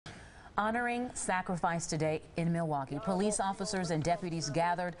Honoring sacrifice today in Milwaukee. Police officers and deputies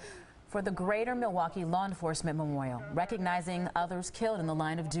gathered for the Greater Milwaukee Law Enforcement Memorial, recognizing others killed in the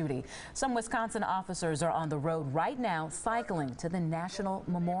line of duty. Some Wisconsin officers are on the road right now cycling to the National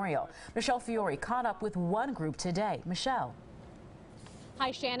Memorial. Michelle Fiore caught up with one group today. Michelle.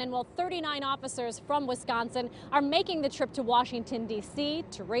 Hi, Shannon. Well, 39 officers from Wisconsin are making the trip to Washington, D.C.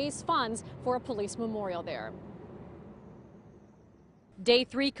 to raise funds for a police memorial there. Day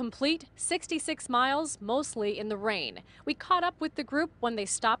 3 complete, 66 miles, mostly in the rain. We caught up with the group when they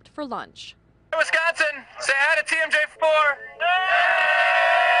stopped for lunch. Wisconsin, say hi to TMJ-4.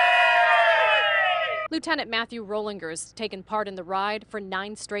 Lieutenant Matthew Rollingers taken part in the ride for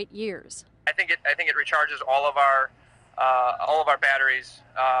 9 straight years. I think it recharges all of our batteries.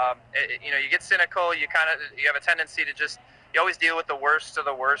 You get cynical. You have a tendency to you always deal with the worst of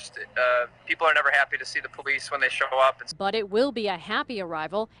the worst. People are never happy to see the police when they show up. But it will be a happy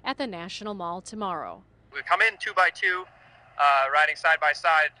arrival at the National Mall tomorrow. We come in 2 by 2, riding side by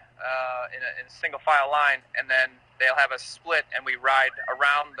side in a single file line, and then they'll have a split, and we ride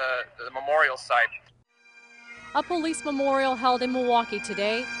around the memorial site. A police memorial held in Milwaukee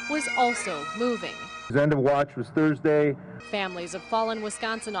today was also moving. The end of watch was Thursday. Families of fallen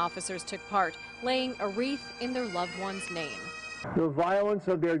Wisconsin officers took part, laying a wreath in their loved one's name. The violence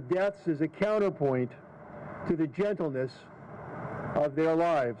of their deaths is a counterpoint to the gentleness of their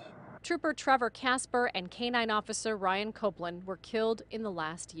lives. Trooper Trevor Casper and K-9 officer Ryan Copeland were killed in the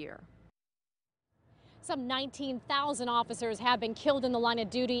last year. Some 19,000 officers have been killed in the line of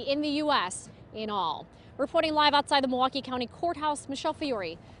duty in the U.S. in all. Reporting live outside the Milwaukee County Courthouse, Michelle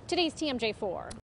Fiore, today's TMJ4.